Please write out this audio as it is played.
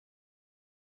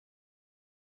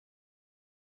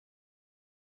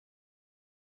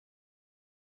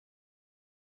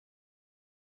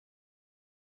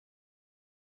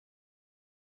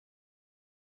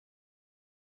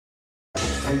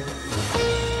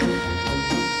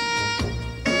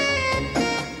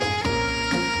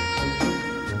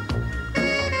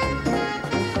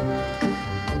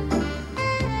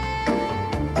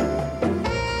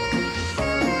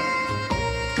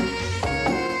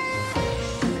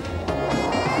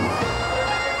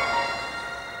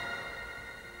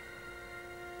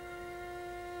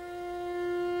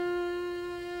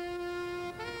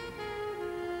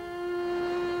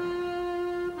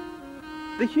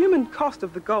The human cost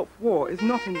of the Gulf War is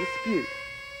not in dispute.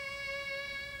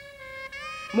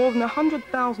 More than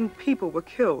 100,000 people were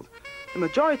killed, the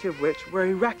majority of which were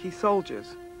Iraqi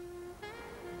soldiers.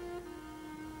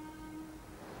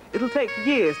 It'll take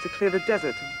years to clear the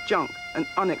desert of junk and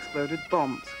unexploded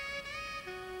bombs.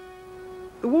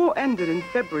 The war ended in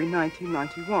February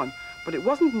 1991, but it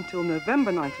wasn't until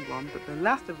November 91 that the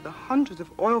last of the hundreds of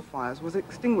oil fires was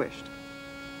extinguished.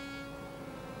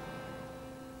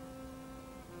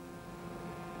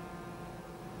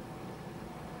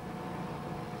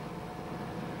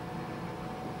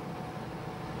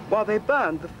 While they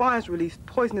burned, the fires released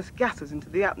poisonous gases into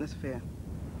the atmosphere.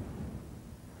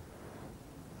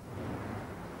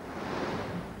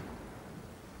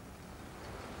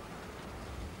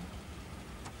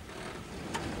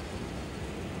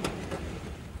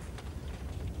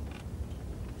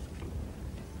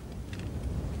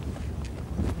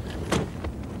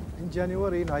 In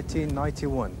January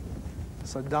 1991,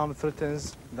 Saddam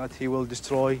threatens that he will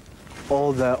destroy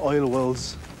all the oil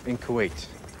wells in Kuwait.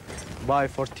 By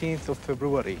 14th of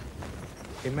February,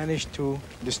 he managed to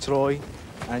destroy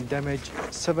and damage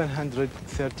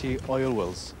 730 oil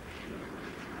wells.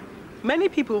 Many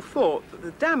people thought that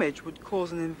the damage would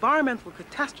cause an environmental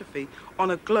catastrophe on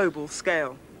a global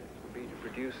scale. To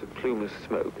produce a plume of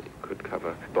smoke, it could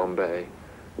cover Bombay.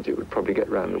 It would probably get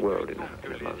around the world in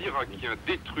a month. Irakiens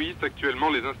détruisent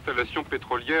actuellement les installations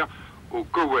pétrolières au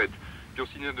Koweït.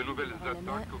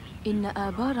 إن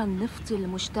آبار النفط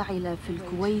المشتعلة في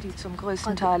الكويت zum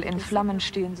größten Teil in Flammen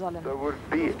stehen sollen. There would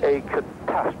be a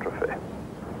catastrophe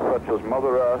such as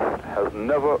Mother Earth has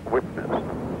never witnessed.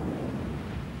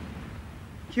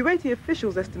 Kuwaiti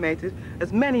officials estimated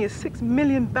as many as 6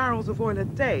 million barrels of oil a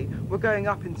day were going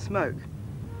up in smoke.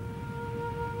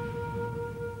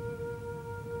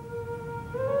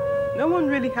 No one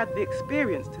really had the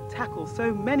experience to tackle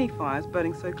so many fires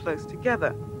burning so close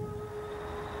together.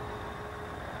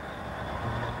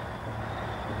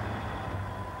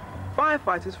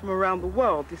 Firefighters from around the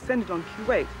world descended on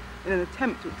Kuwait in an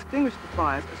attempt to extinguish the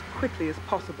fires as quickly as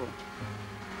possible.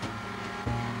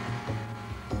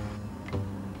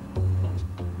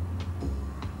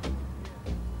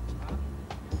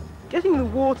 Getting the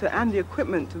water and the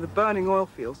equipment to the burning oil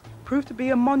fields proved to be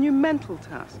a monumental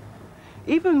task.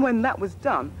 Even when that was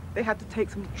done, they had to take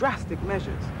some drastic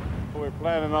measures. We're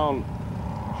planning on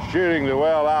shooting the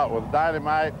well out with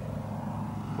dynamite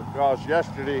because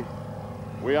yesterday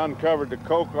we uncovered the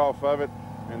coke off of it,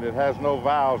 and it has no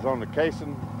valves on the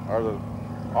casing or the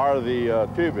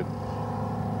tubing.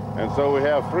 And so we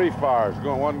have 3 fires,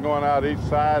 one going out each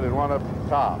side and one up at the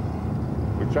top.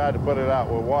 We tried to put it out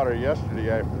with water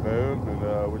yesterday afternoon,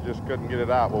 and we just couldn't get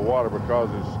it out with water because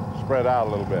it's spread out a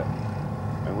little bit.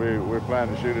 And we plan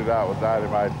to shoot it out with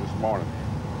dynamite this morning.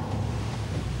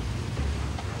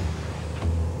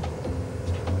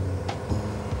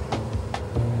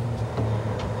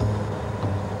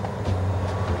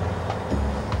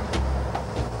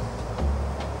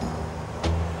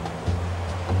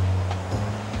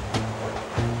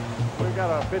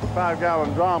 Got a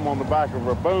 55-gallon drum on the back of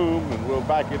our boom, and we'll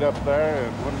back it up there,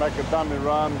 and we'll make a dummy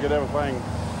run, get everything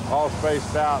all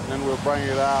spaced out, and then we'll bring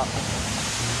it out.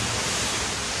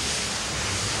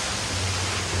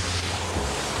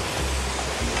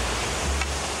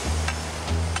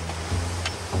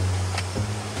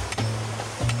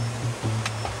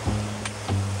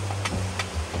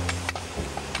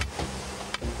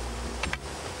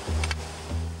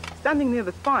 Standing near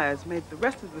the fires made the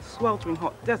rest of the sweltering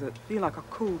hot desert feel like a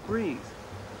cool breeze.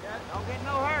 Don't get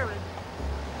no hurry.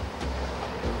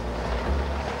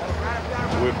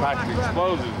 We packed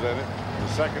explosives in it. The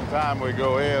second time we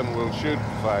go in, we'll shoot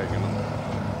the thing.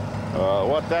 And,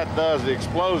 what that does, the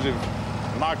explosive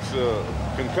knocks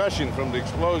concussion from the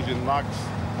explosion knocks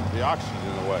the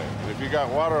oxygen away. And if you got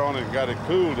water on it and got it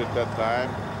cooled at that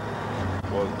time,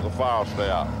 well, the fire will stay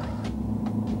out.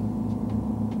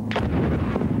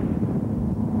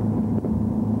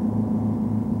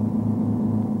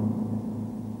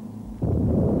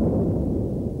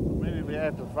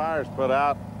 After the fire's put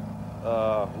out,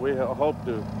 we hope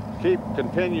to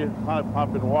continue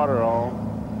pumping water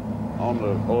on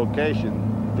the location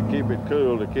to keep it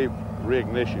cool, to keep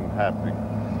reignition happening.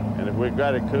 And if we've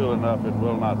got it cool enough, it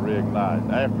will not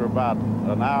reignite. After about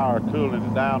an hour cooling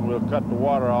it down, we'll cut the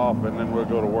water off, and then we'll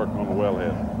go to work on the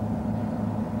wellhead.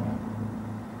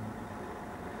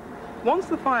 Once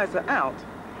the fires are out,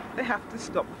 they have to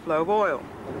stop the flow of oil.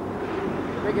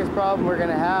 The biggest problem we're going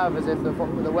to have is if the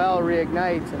well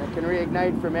reignites, and it can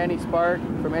reignite from any spark,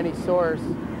 from any source.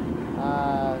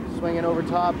 Swinging over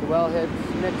top, the wellhead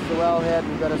nicks the wellhead,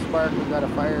 we've got a spark, we've got a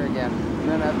fire again. And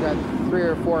then I've got 3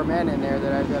 or 4 men in there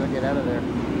that I've got to get out of there.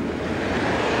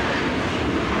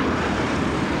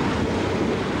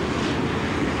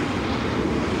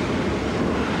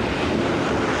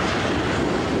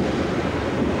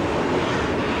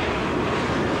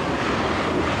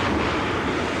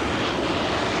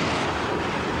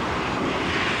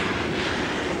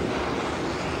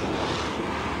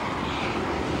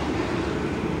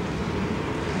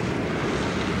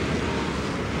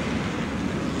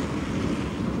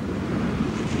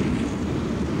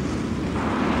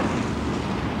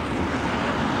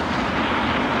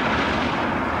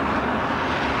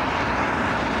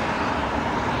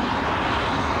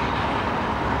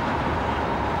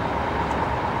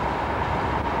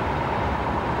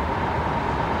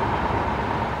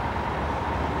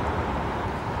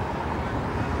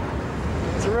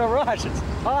 Rush, it's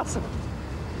awesome.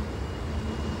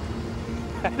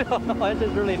 I don't know, it's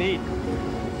just really neat.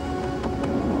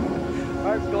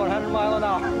 Heart's going 100 miles an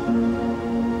hour.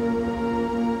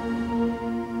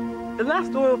 The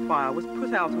last oil fire was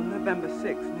put out on November 6,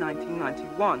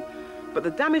 1991, but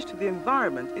the damage to the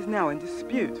environment is now in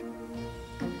dispute.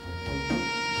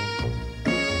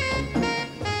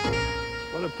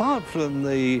 Well, apart from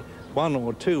the 100,000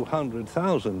 or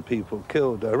 200,000 people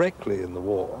killed directly in the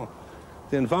war,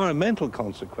 the environmental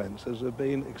consequences have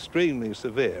been extremely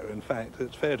severe. In fact,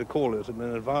 it's fair to call it an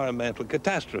environmental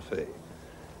catastrophe.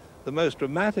 The most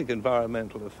dramatic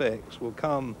environmental effects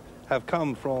have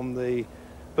come from the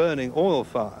burning oil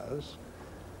fires,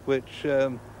 which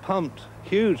pumped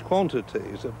huge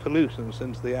quantities of pollutants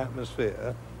into the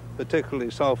atmosphere,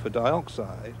 particularly sulfur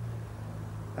dioxide,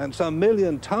 and some 1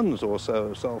 million tons or so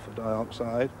of sulfur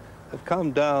dioxide have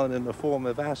come down in the form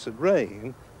of acid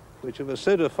rain, which have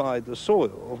acidified the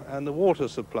soil and the water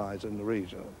supplies in the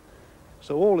region.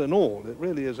 So all in all, it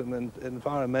really is an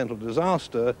environmental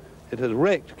disaster. It has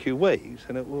wrecked Kuwait,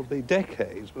 and it will be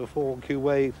decades before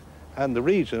Kuwait and the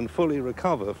region fully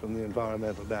recover from the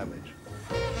environmental damage.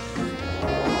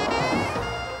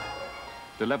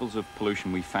 The levels of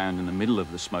pollution we found in the middle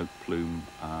of the smoke plume,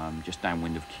 just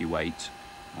downwind of Kuwait,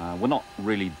 were not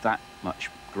really that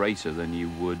much greater than you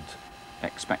would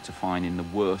expect to find in the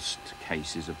worst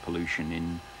cases of pollution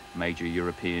in major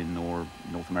European or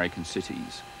North American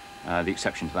cities. The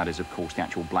exception to that is, of course, the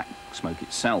actual black smoke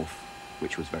itself,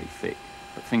 which was very thick.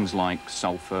 But things like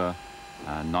sulfur,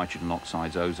 nitrogen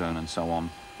oxides, ozone, and so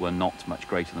on were not much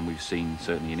greater than we've seen,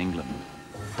 certainly in England.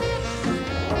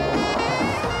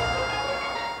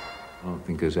 I don't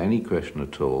think there's any question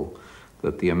at all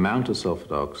that the amount of sulfur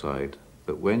dioxide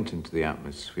that went into the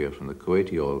atmosphere from the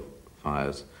Kuwaiti oil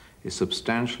fires is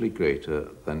substantially greater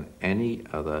than any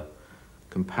other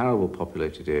comparable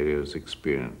populated area has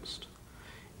experienced.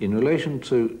 In relation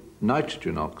to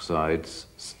nitrogen oxides,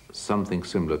 something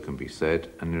similar can be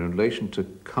said, and in relation to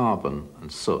carbon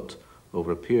and soot,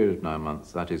 over a period of 9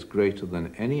 months, that is greater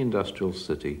than any industrial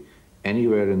city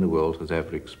anywhere in the world has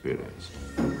ever experienced.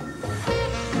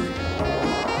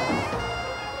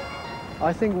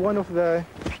 I think one of the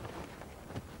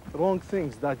wrong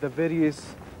things that the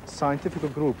various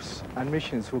scientific groups and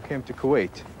missions who came to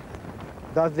Kuwait,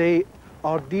 that they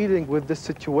are dealing with this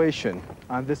situation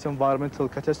and this environmental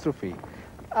catastrophe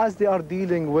as they are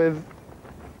dealing with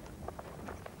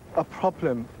a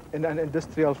problem in an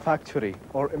industrial factory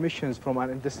or emissions from an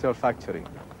industrial factory.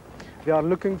 They are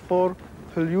looking for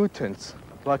pollutants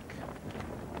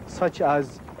such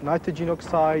as nitrogen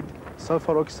oxide,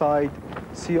 sulfur oxide,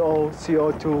 CO,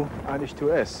 CO2, and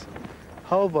H2S.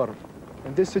 However,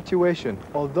 in this situation,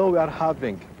 although we are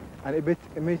having an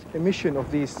emission of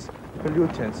these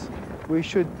pollutants, we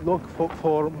should look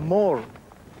for more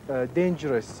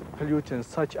dangerous pollutants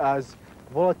such as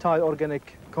volatile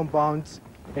organic compounds,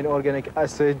 inorganic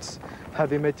acids,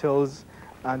 heavy metals,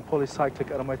 and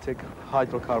polycyclic aromatic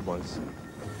hydrocarbons.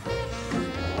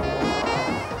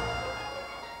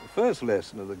 The first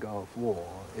lesson of the Gulf War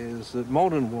is that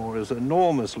modern war is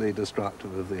enormously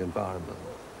destructive of the environment.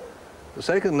 The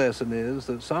second lesson is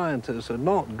that scientists are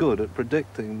not good at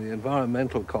predicting the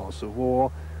environmental costs of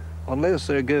war unless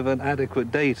they're given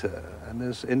adequate data, and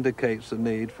this indicates the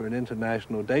need for an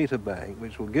international data bank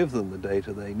which will give them the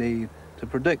data they need to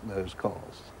predict those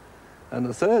costs. And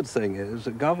the third thing is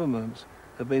that governments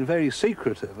have been very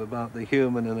secretive about the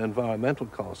human and environmental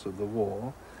costs of the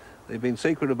war. They've been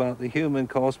secret about the human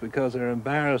costs because they're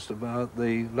embarrassed about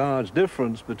the large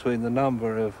difference between the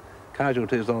number of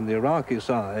casualties on the Iraqi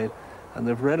side and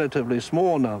the relatively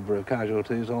small number of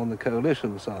casualties on the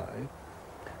coalition side.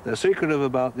 They're secretive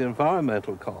about the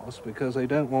environmental costs because they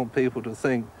don't want people to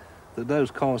think that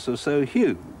those costs are so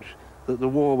huge that the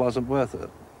war wasn't worth it.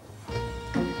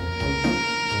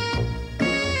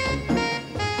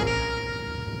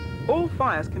 All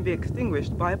fires can be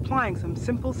extinguished by applying some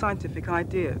simple scientific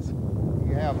ideas.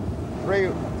 You have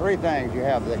three things. You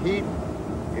have the heat,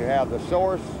 you have the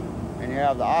source, and you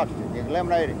have the oxygen. You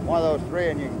eliminate one of those three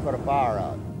and you can put a fire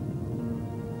out.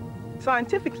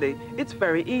 Scientifically, it's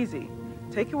very easy.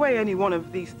 Take away any one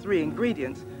of these three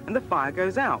ingredients and the fire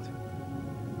goes out.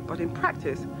 But in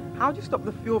practice, how do you stop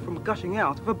the fuel from gushing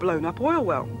out of a blown-up oil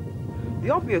well?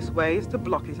 The obvious way is to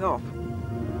block it off.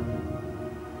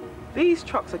 These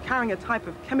trucks are carrying a type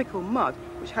of chemical mud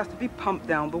which has to be pumped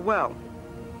down the well.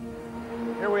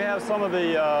 Here we have some of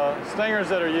the stingers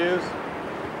that are used.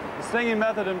 The stinging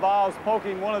method involves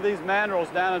poking one of these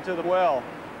mandrels down into the well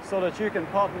so that you can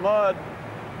pump mud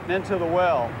into the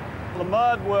well. The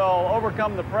mud will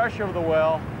overcome the pressure of the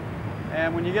well,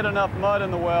 and when you get enough mud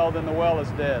in the well, then the well is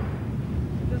dead.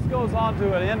 This goes on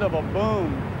to an end of a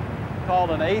boom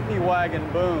called an eighthie wagon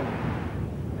boom.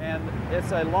 And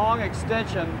it's a long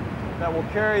extension that will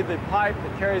carry the pipe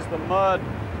that carries the mud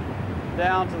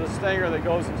down to the stinger that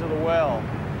goes into the well.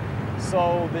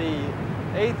 So the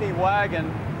eighthie wagon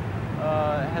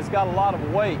has got a lot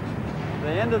of weight. The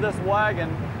end of this wagon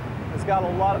has got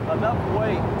enough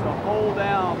weight to hold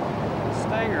down the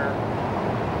stinger,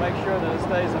 make sure that it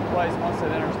stays in place once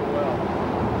it enters the well.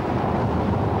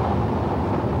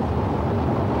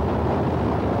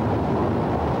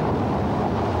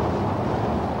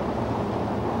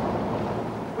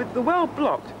 With the well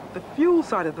blocked, the fuel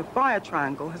side of the fire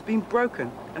triangle has been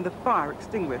broken and the fire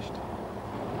extinguished.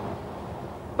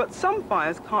 But some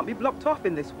fires can't be blocked off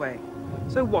in this way,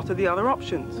 so what are the other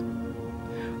options?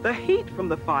 The heat from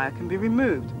the fire can be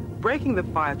removed, breaking the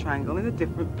fire triangle in a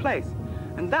different place,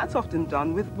 and that's often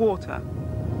done with water.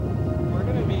 We're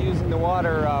going to be using the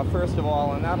water first of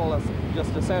all, and that'll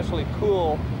just essentially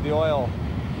cool the oil.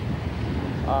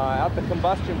 At the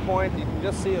combustion point, you can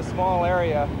just see a small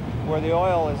area where the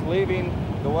oil is leaving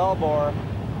the wellbore,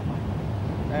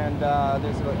 and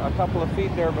there's a couple of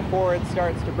feet there before it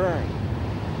starts to burn.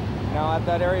 Now at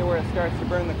that area where it starts to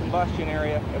burn, the combustion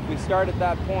area, if we start at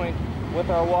that point with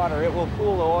our water, it will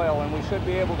cool the oil and we should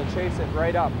be able to chase it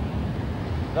right up,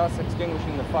 thus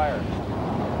extinguishing the fire.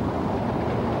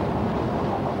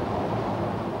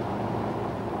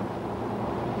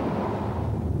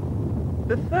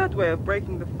 The third way of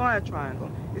breaking the fire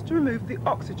triangle is to remove the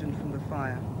oxygen from the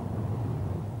fire.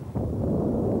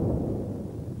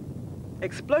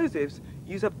 Explosives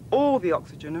use up all the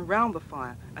oxygen around the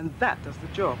fire, and that does the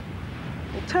job.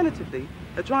 Alternatively,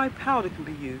 a dry powder can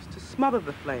be used to smother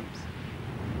the flames.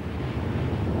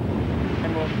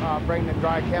 And we'll bring the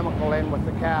dry chemical in with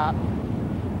the cat,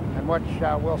 and which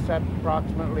we'll set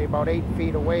approximately about 8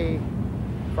 feet away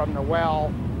from the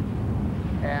well,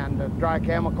 and the dry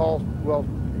chemical will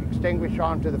extinguish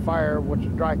onto the fire, which the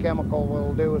dry chemical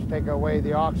will do is take away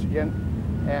the oxygen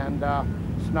and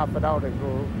snuff it out. It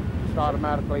will just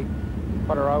automatically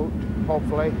put her out,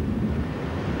 hopefully.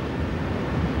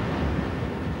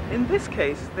 In this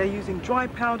case, they're using dry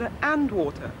powder and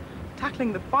water,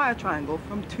 tackling the fire triangle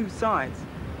from two sides.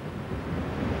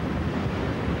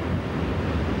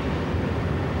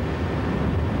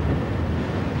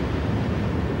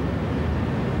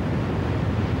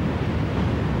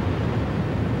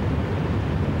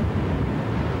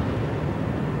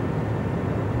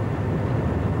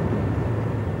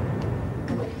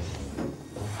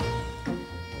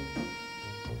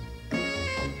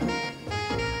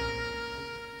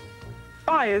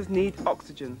 Fires need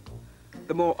oxygen.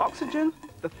 The more oxygen,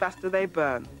 the faster they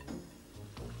burn.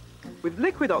 With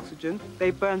liquid oxygen, they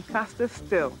burn faster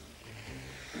still.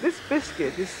 This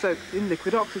biscuit is soaked in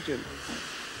liquid oxygen.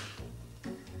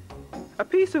 A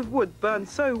piece of wood burns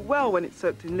so well when it's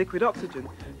soaked in liquid oxygen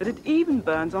that it even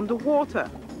burns underwater.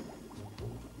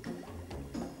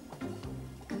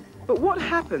 But what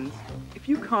happens if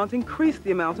you can't increase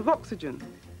the amount of oxygen?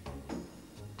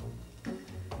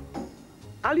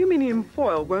 Aluminium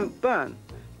foil won't burn,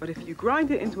 but if you grind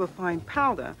it into a fine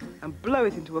powder and blow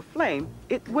it into a flame,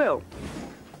 it will.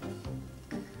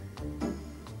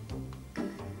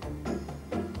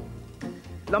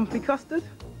 Lumpy custard?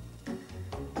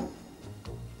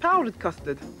 Powdered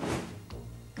custard?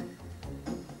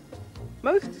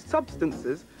 Most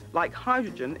substances, like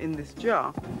hydrogen in this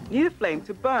jar, need a flame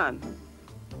to burn.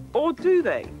 Or do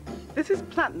they? This is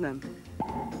platinum,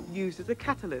 used as a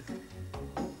catalyst.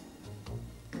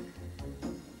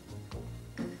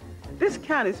 This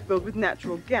can is filled with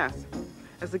natural gas.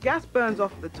 As the gas burns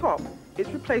off the top, it's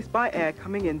replaced by air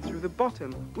coming in through the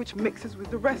bottom, which mixes with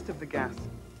the rest of the gas.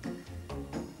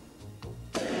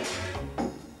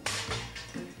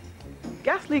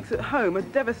 Gas leaks at home are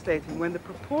devastating when the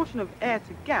proportion of air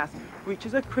to gas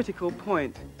reaches a critical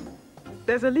point.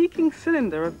 There's a leaking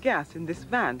cylinder of gas in this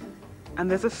van,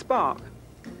 and there's a spark.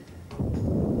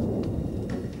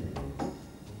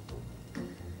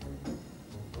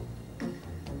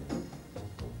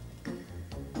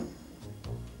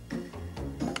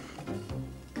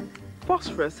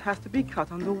 Phosphorus has to be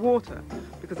cut underwater,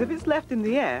 because if it's left in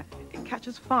the air, it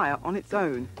catches fire on its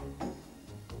own.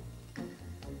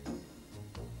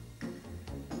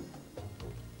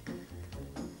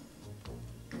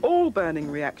 All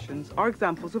burning reactions are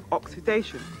examples of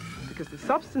oxidation, because the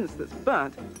substance that's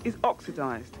burnt is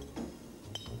oxidized.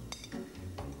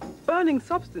 Burning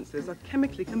substances are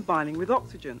chemically combining with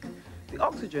oxygen. The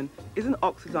oxygen is an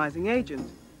oxidizing agent.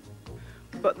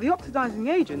 But the oxidizing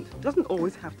agent doesn't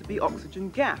always have to be oxygen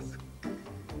gas.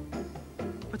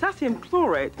 Potassium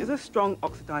chlorate is a strong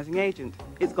oxidizing agent.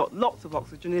 It's got lots of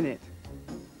oxygen in it.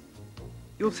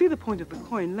 You'll see the point of the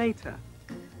coin later.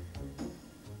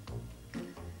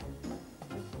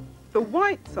 The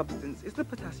white substance is the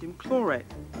potassium chlorate.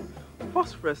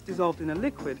 Phosphorus dissolved in a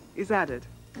liquid is added.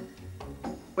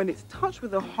 When it's touched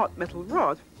with a hot metal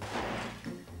rod,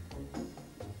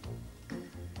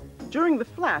 during the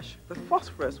flash, the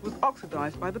phosphorus was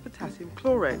oxidized by the potassium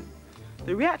chlorate.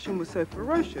 The reaction was so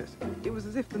ferocious, it was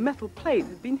as if the metal plate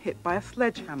had been hit by a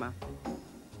sledgehammer.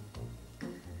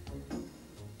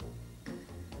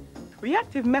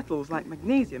 Reactive metals like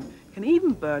magnesium can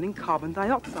even burn in carbon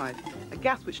dioxide, a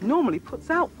gas which normally puts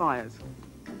out fires.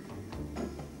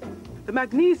 The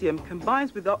magnesium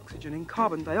combines with oxygen in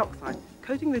carbon dioxide,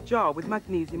 coating the jar with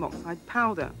magnesium oxide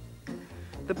powder.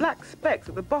 The black specks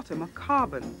at the bottom are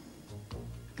carbon.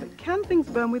 But can things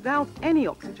burn without any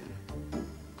oxygen?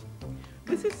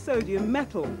 This is sodium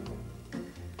metal.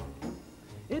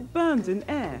 It burns in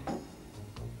air.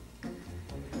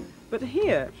 But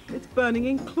here, it's burning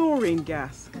in chlorine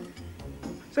gas.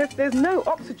 So if there's no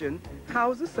oxygen, how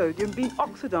has the sodium been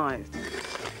oxidized?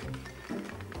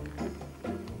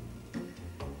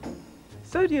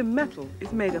 Sodium metal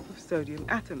is made up of sodium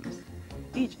atoms.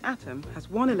 Each atom has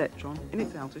one electron in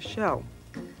its outer shell.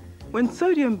 When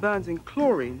sodium burns in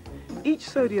chlorine, each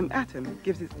sodium atom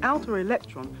gives its outer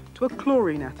electron to a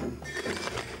chlorine atom.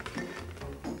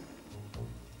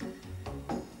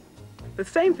 The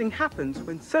same thing happens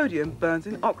when sodium burns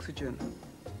in oxygen.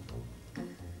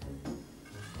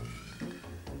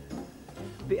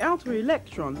 The outer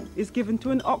electron is given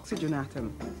to an oxygen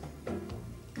atom.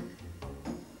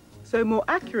 So more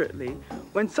accurately,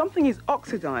 when something is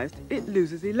oxidized, it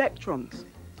loses electrons.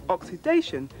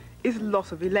 Oxidation is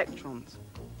loss of electrons.